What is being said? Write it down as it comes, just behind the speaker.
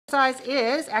Exercise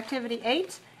is activity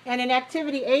 8. And in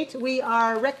activity 8, we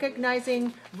are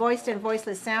recognizing voiced and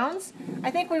voiceless sounds. I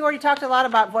think we've already talked a lot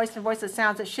about voiced and voiceless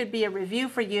sounds. It should be a review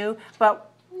for you, but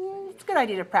it's a good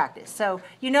idea to practice. So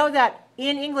you know that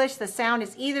in English, the sound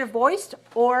is either voiced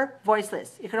or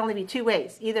voiceless. It could only be two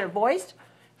ways, either voiced,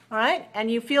 all right,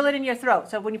 and you feel it in your throat.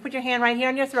 So when you put your hand right here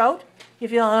on your throat, you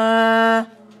feel,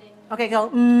 okay, go,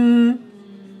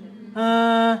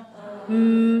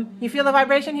 You feel the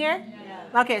vibration here?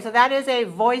 Okay, so that is a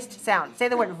voiced sound. Say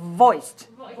the word voiced.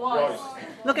 Voiced.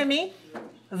 Look at me.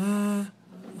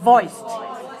 Voiced.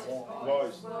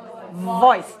 Voiced.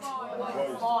 Voiced.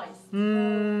 Voiced.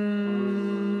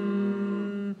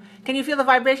 Can you feel the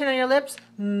vibration on your lips?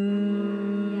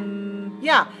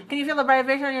 Yeah. Can you feel the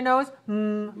vibration on your nose?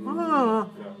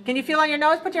 Can you feel on your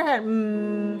nose? Put your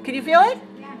hand. Can you feel it?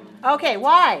 Okay,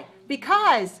 why?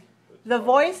 Because the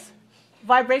voice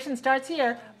vibration starts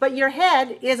here, but your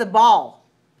head is a ball.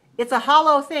 It's a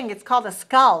hollow thing. It's called a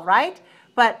skull, right?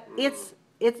 But it's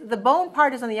the bone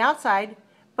part is on the outside,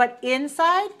 but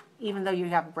inside, even though you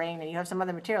have a brain and you have some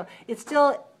other material, it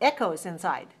still echoes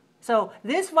inside. So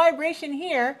this vibration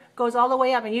here goes all the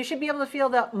way up, and you should be able to feel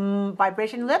the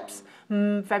vibration lips,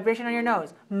 vibration on your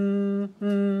nose.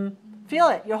 Feel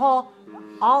it.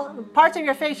 All parts of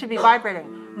your face should be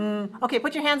vibrating. Okay,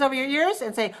 put your hands over your ears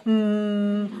and say,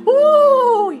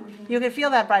 Ooh! You can feel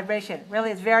that vibration.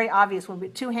 Really, it's very obvious when we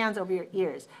put two hands over your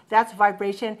ears. That's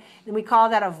vibration, and we call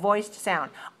that a voiced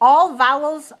sound. All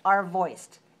vowels are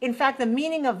voiced. In fact, the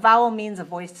meaning of vowel means a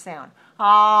voiced sound.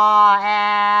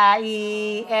 A,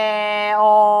 E, I,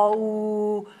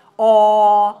 O, U,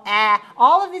 O, A.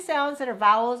 All of these sounds that are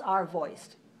vowels are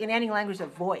voiced. In any language, they're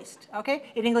voiced. Okay?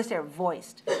 In English, they're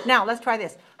voiced. Now, let's try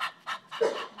this.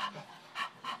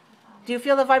 Do you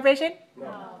feel the vibration?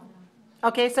 No.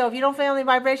 Okay, so if you don't feel any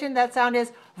vibration, that sound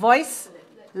is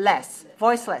voiceless,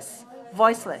 voiceless,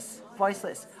 voiceless,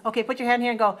 voiceless. Okay, put your hand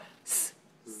here and go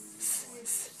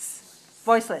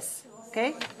voiceless.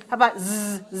 Okay? How about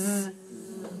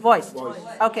voiced?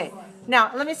 Okay.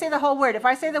 Now, let me say the whole word. If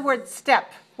I say the word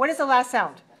step, what is the last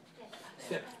sound?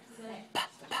 Step.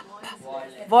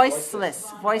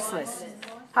 Voiceless, voiceless.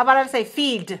 How about I say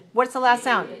feed? What's the last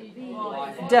sound?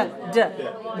 D,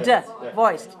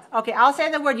 voiced. Okay, I'll say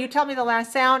the word. You tell me the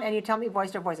last sound, and you tell me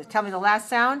voiced or voiceless. Tell me the last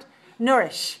sound.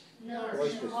 Nourish.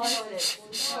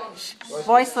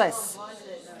 Voiceless.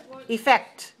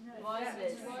 Effect.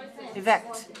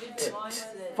 Effect.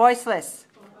 Voiceless.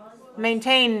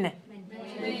 Maintain.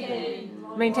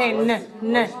 Maintain.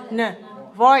 N.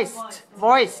 Voiced.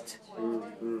 Voiced.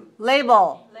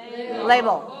 Label.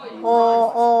 Label.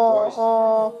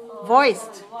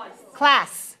 Voiced.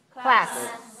 Class. Class.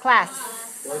 Class.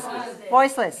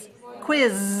 Voiceless.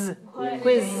 Quiz.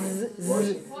 Quiz.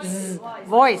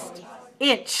 Voiced.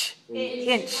 Inch.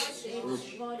 Inch.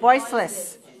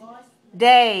 Voiceless.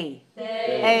 Day.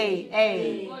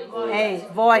 A.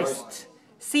 Voiced.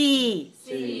 C.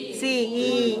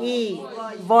 C.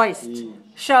 Voiced.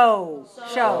 Show.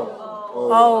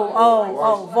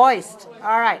 O. Voiced.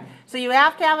 All right. So you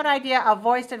have to have an idea of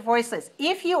voiced and voiceless.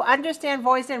 If you understand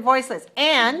voiced and voiceless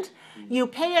and you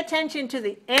pay attention to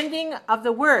the ending of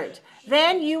the word,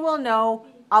 then you will know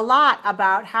a lot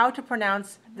about how to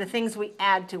pronounce the things we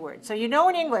add to words. So you know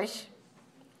in English,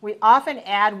 we often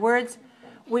add words.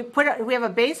 We have a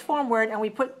base form word and we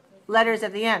put letters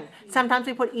at the end. Sometimes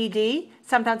we put ed,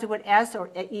 sometimes we put s or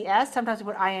es, sometimes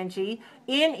we put ing.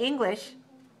 In English,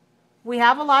 we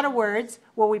have a lot of words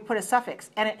where we put a suffix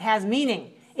and it has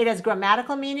meaning. It has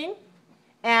grammatical meaning,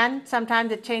 and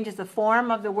sometimes it changes the form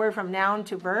of the word from noun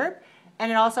to verb, and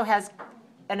it also has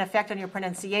an effect on your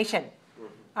pronunciation.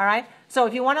 All right? So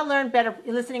if you want to learn better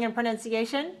listening and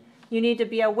pronunciation, you need to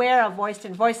be aware of voiced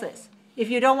and voiceless. If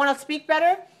you don't want to speak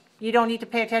better, you don't need to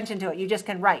pay attention to it. You just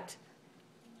can write.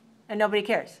 And nobody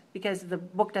cares because the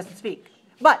book doesn't speak.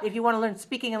 But if you want to learn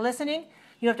speaking and listening,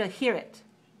 you have to hear it,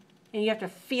 and you have to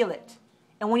feel it.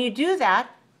 And when you do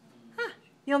that,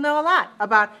 you'll know a lot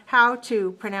about how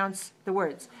to pronounce the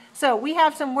words. So we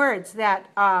have some words that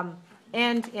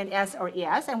end in S or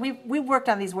ES, and we've worked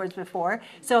on these words before.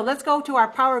 So let's go to our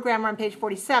power grammar on page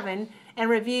 47 and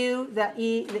review the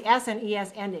S and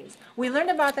ES endings. We learned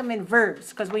about them in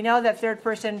verbs because we know that third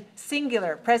person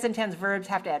singular present tense verbs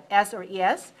have to add S or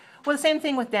ES. Well, the same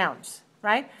thing with nouns,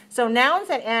 right? So nouns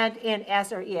that end in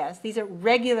S or ES, these are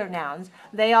regular nouns.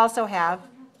 They also have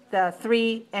the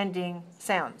three ending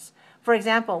sounds. For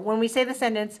example, when we say the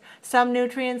sentence, some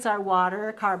nutrients are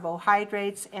water,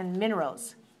 carbohydrates, and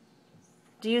minerals.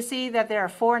 Do you see that there are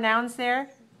 4 nouns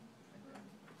there?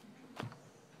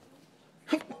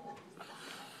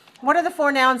 What are the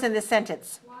 4 nouns in this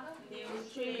sentence?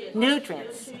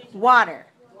 nutrients, water,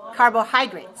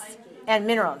 carbohydrates, and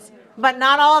minerals. But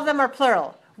not all of them are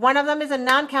plural. One of them is a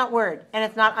non-count word, and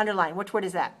it's not underlined. Which word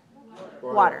is that?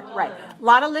 Water, right. A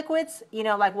lot of liquids, you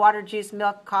know, like water, juice,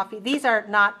 milk, coffee, these are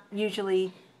not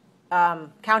usually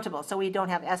countable, so we don't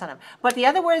have S on them. But the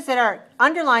other words that are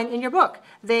underlined in your book,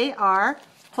 they are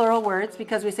plural words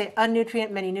because we say a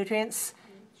nutrient, many nutrients,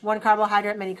 one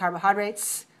carbohydrate, many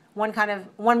carbohydrates, one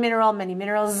mineral, many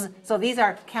minerals. So these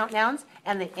are count nouns,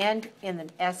 and they end in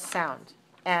an S sound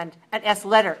and an S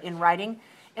letter in writing,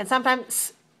 and sometimes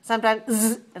S, sometimes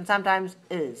Z, and sometimes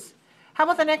is. How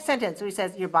about the next sentence? We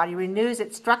says your body renews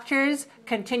its structures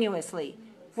continuously.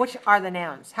 Which are the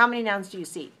nouns? How many nouns do you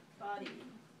see?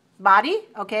 Body,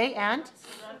 okay, and?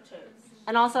 Structures.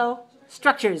 And also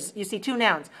structures. You see two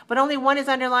nouns, but only one is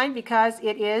underlined because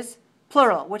it is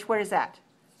plural. Which word is that?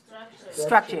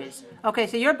 Structures. Okay,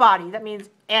 so your body, that means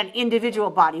an individual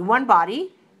body. One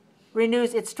body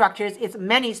renews its structures, its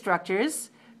many structures,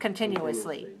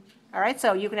 continuously. All right,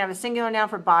 so you can have a singular noun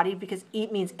for body because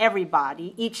it means every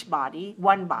body, each body,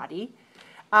 one body.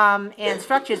 And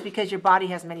structures because your body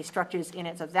has many structures in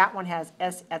it, so that one has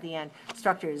S at the end,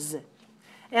 structures.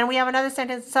 And we have another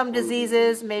sentence, some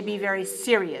diseases may be very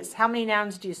serious. How many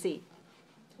nouns do you see?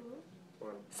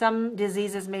 Some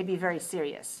diseases may be very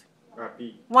serious.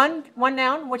 One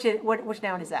noun, which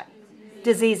noun is that?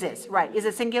 Diseases, right. Is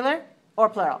it singular or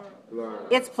plural?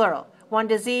 It's plural. One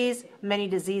disease, many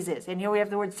diseases. And here we have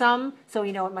the word some, so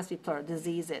we know it must be plural,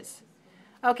 diseases.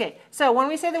 Okay, so when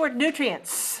we say the word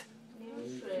nutrients,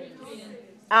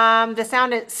 the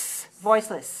sound is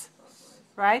voiceless,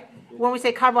 right? When we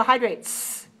say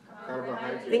carbohydrates,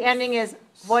 the ending is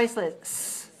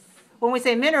voiceless. When we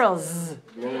say minerals,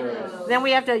 then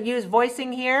we have to use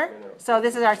voicing here. So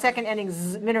this is our second ending,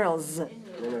 z, minerals.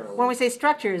 When we say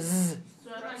structures,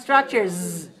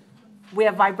 we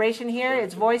have vibration here.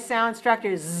 It's voice sound,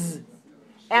 structures.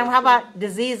 And how about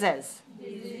diseases?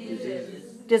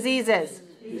 Diseases.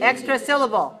 Extra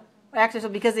syllable. Extra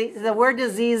syllable, because the word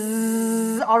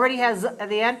disease already has at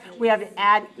the end, we have to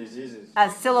add a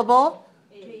syllable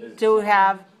to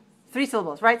have 3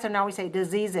 syllables, right? So now we say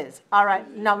diseases. All right,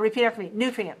 now repeat after me.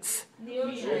 Nutrients.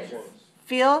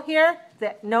 Feel here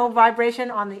that no vibration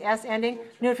on the S ending.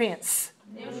 Nutrients.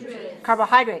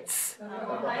 Carbohydrates.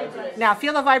 Now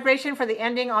feel the vibration for the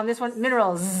ending on this one.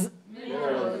 Minerals.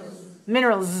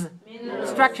 Minerals.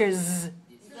 Structures.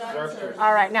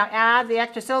 All right, now add the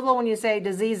extra syllable when you say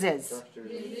diseases.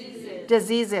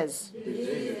 Diseases.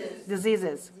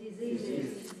 Diseases.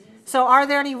 So are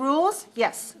there any rules?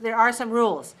 Yes, there are some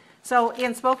rules. So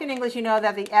in spoken English, you know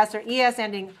that the S or ES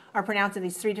ending are pronounced in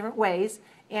these 3 different ways,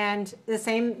 and the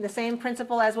same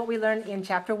principle as what we learned in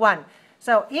Chapter 1.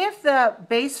 So if the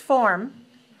base form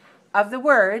of the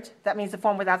word, that means the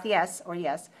form without the S or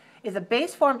ES, if the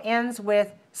base form ends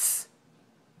with S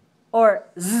or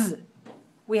Z,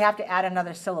 we have to add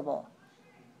another syllable.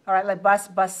 All right, like bus,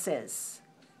 buses,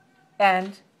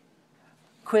 and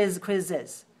quiz,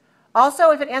 quizzes. Also,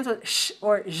 if it ends with sh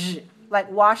or zh, like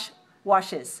wash,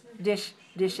 washes, dish,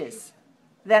 dishes,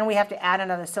 then we have to add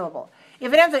another syllable.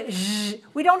 If it ends with zh,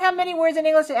 we don't have many words in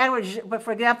English to end with zh, but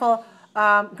for example,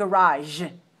 garage.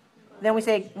 Then we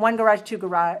say 1 garage, 2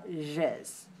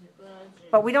 garages.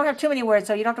 But we don't have too many words,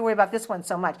 so you don't have to worry about this one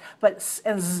so much. But s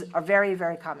and z are very,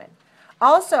 very common.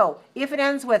 Also, if it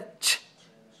ends with ch,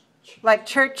 like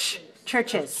church,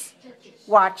 churches,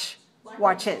 watch,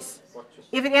 watches.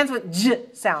 If it ends with j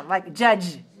sound, like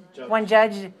judge, 1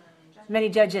 judge, many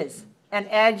judges, and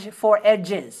edge, 4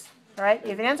 edges. All right?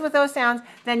 If it ends with those sounds,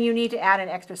 then you need to add an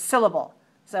extra syllable.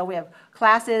 So we have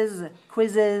classes,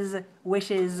 quizzes,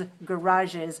 wishes,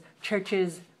 garages,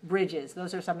 churches, bridges.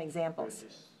 Those are some examples.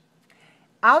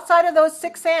 Outside of those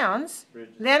 6 sounds,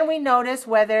 then we notice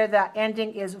whether the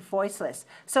ending is voiceless.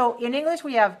 So in English,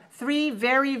 we have 3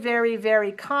 very, very,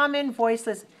 very common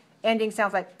voiceless ending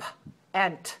sounds like p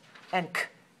and t and k.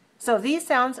 So these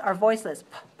sounds are voiceless.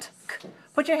 P, t, k.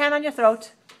 Put your hand on your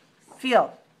throat.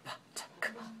 Feel. P, t, k.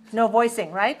 No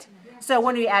voicing, right? So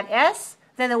when we add S,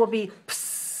 then there will be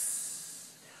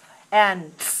ps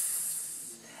and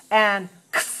ps and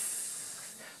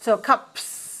ks. So cups.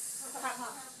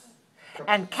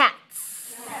 And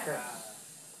cats.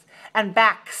 And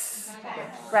backs.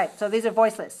 Right, so these are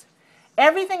voiceless.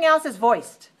 Everything else is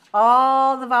voiced.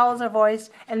 All the vowels are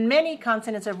voiced, and many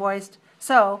consonants are voiced.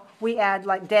 So we add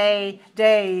like day,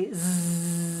 day,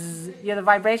 zzz. You hear the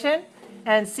vibration?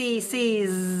 And see,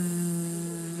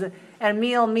 sees. And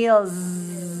meal, meals.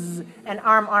 And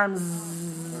arm, arms.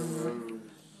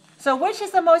 So which is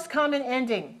the most common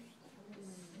ending?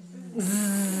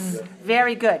 Zzz.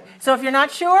 Very good. So if you're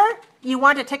not sure, you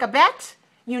want to take a bet,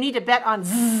 you need to bet on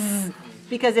zzz,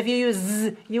 because if you use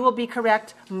zzz, you will be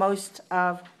correct most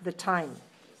of the time.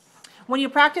 When you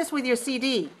practice with your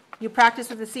CD, you practice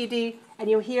with the CD and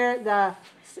you hear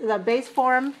the base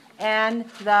form and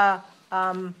the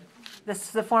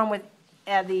form with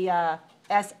the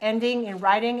S ending in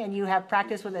writing, and you have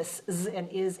practiced with the s and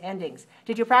is endings.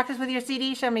 Did you practice with your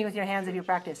CD? Show me with your hands if you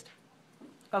practiced.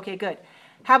 Okay, good.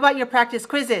 How about your practice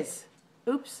quizzes?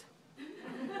 Oops.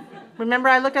 Remember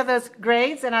I looked at those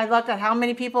grades and I looked at how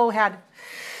many people had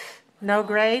no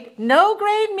grade? No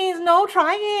grade means no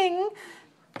trying.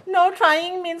 No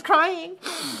trying means crying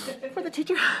for the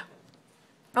teacher.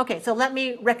 Okay, so let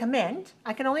me recommend.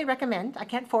 I can only recommend. I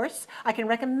can't force. I can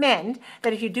recommend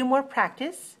that if you do more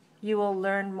practice, you will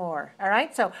learn more. All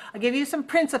right? So I'll give you some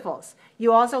principles.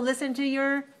 You also listen to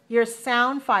your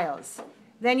sound files.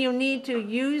 Then you need to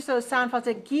use those sound files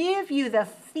to give you the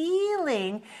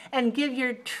feeling and give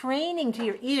your training to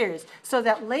your ears so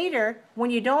that later,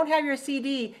 when you don't have your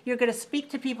CD, you're going to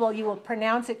speak to people, you will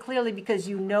pronounce it clearly because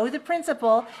you know the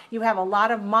principle, you have a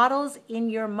lot of models in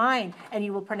your mind, and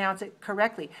you will pronounce it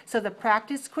correctly. So the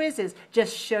practice quizzes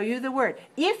just show you the word.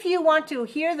 If you want to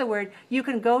hear the word, you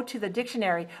can go to the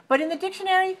dictionary, but in the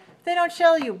dictionary, they don't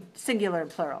show you singular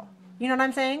and plural. You know what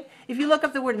I'm saying? If you look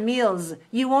up the word meals,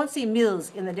 you won't see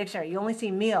meals in the dictionary. You only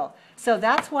see meal. So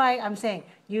that's why I'm saying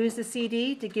use the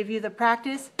CD to give you the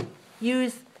practice.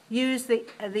 Use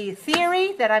the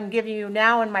theory that I'm giving you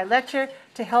now in my lecture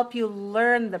to help you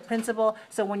learn the principle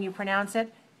so when you pronounce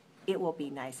it, it will be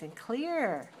nice and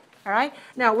clear. All right?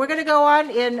 Now, we're going to go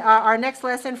on in our next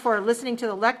lesson for listening to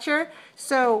the lecture.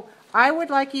 So I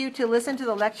would like you to listen to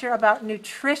the lecture about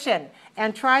nutrition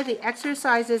and try the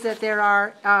exercises that there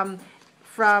are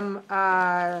from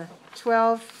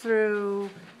 12 through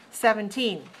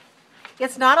 17.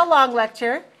 It's not a long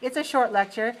lecture. It's a short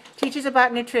lecture. Teaches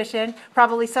about nutrition.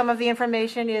 Probably some of the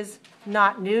information is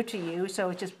not new to you, so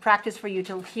it's just practice for you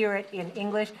to hear it in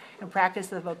English and practice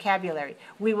the vocabulary.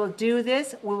 We will do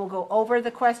this. We will go over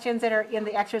the questions that are in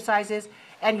the exercises,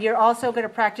 and you're also going to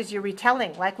practice your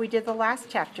retelling like we did the last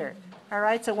chapter. All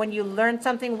right, so when you learn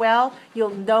something well, you'll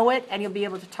know it and you'll be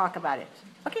able to talk about it.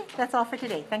 Okay, that's all for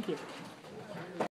today. Thank you.